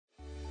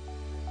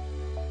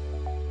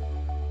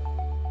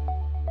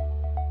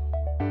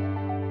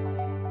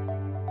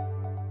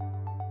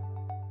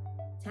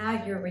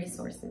tag your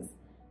resources.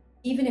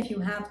 Even if you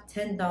have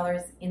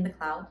 $10 in the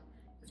cloud,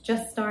 you've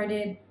just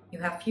started, you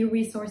have few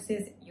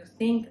resources, you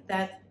think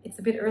that it's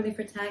a bit early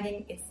for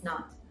tagging, it's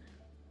not.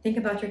 Think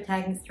about your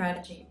tagging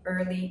strategy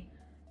early.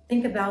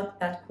 Think about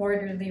that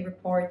quarterly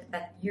report,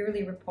 that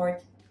yearly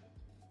report.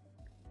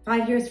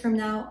 5 years from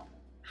now,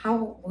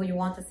 how will you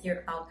want to see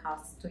your cloud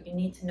costs? Do you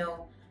need to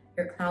know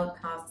your cloud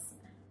costs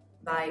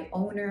by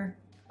owner,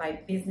 by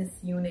business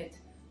unit,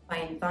 by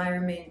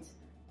environment,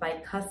 by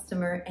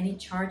customer, any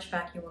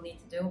chargeback you will need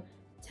to do?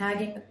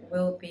 Tagging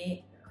will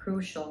be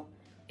crucial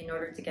in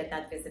order to get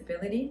that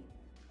visibility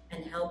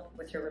and help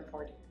with your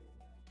reporting.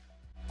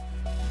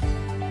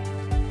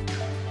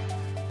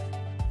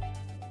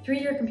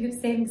 3-year compute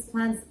savings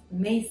plans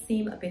may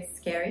seem a bit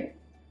scary,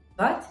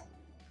 but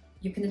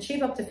you can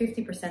achieve up to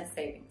 50%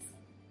 savings.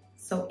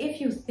 So if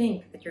you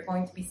think that you're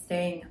going to be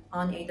staying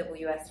on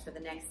AWS for the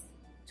next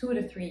 2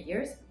 to 3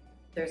 years,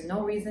 there's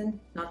no reason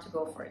not to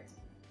go for it.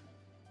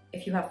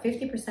 If you have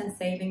 50%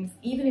 savings,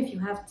 even if you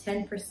have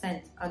 10%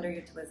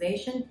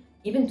 underutilization,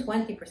 even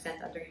 20%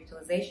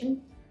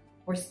 underutilization,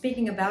 we're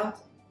speaking about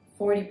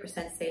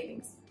 40%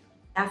 savings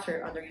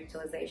after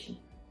underutilization.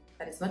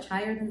 That is much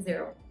higher than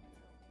zero.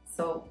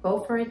 So go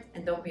for it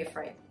and don't be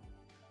afraid.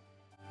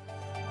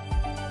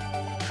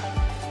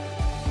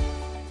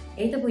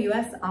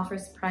 AWS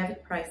offers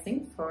private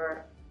pricing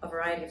for a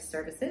variety of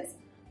services.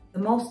 The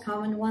most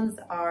common ones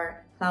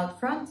are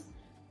CloudFront,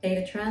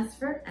 Data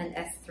Transfer, and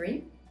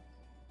S3.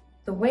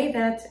 The way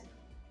that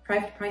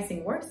private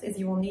pricing works is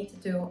you will need to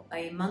do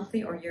a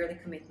monthly or yearly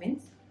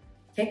commitment.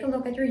 Take a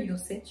look at your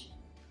usage.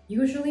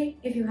 Usually,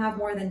 if you have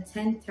more than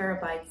 10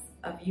 terabytes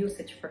of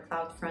usage for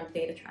CloudFront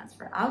Data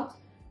Transfer out,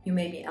 you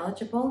may be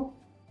eligible.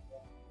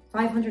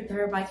 500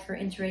 terabytes for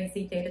inter-AZ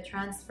data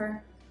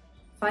transfer,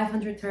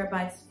 500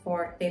 terabytes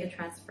for data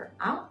transfer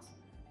out,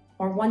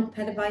 or 1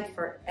 petabyte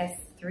for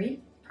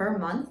S3 per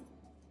month.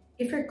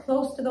 If you're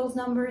close to those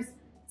numbers,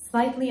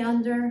 slightly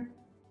under,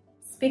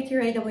 speak to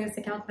your AWS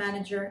account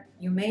manager.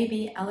 You may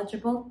be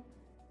eligible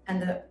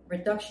and the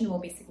reduction will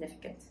be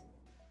significant.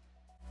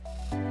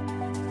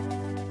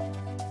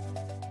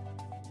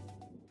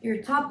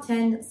 Your top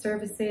 10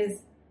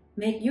 services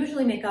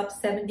usually make up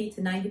 70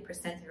 to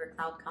 90% of your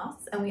cloud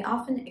costs, and we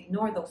often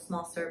ignore those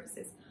small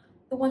services.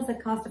 The ones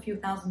that cost a few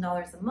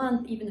 $1,000s a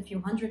month, even a few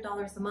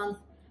 $100s a month.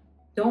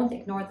 Don't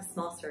ignore the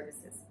small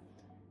services.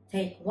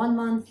 Take 1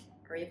 month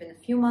or even a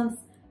few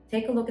months,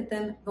 take a look at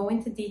them, go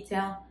into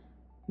detail.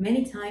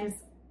 Many times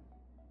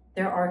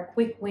there are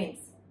quick wins,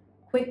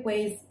 quick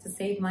ways to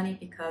save money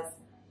because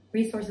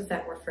resources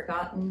that were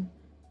forgotten,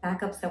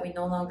 backups that we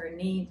no longer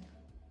need,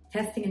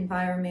 testing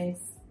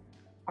environments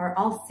are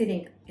all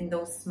sitting in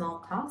those small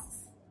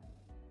costs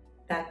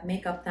that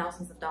make up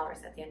thousands of dollars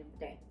at the end of the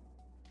day.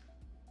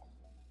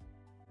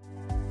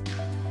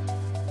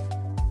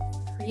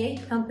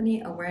 Create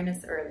company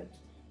awareness early.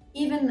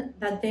 Even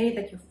that day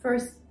that you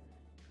first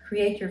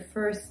create your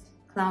first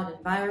cloud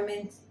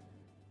environment,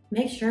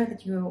 make sure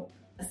that you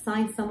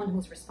assign someone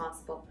who's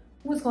responsible,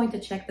 who's going to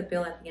check the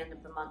bill at the end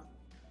of the month,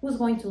 who's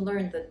going to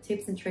learn the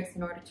tips and tricks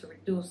in order to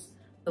reduce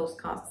those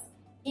costs.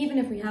 Even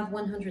if we have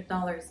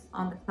 $100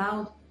 on the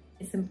cloud,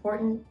 it's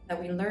important that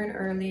we learn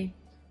early,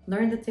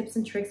 learn the tips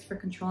and tricks for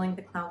controlling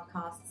the cloud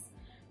costs,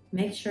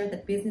 make sure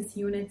that business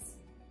units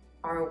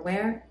are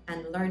aware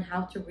and learn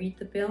how to read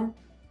the bill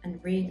and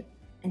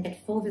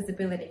get full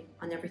visibility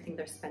on everything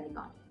they're spending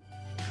on.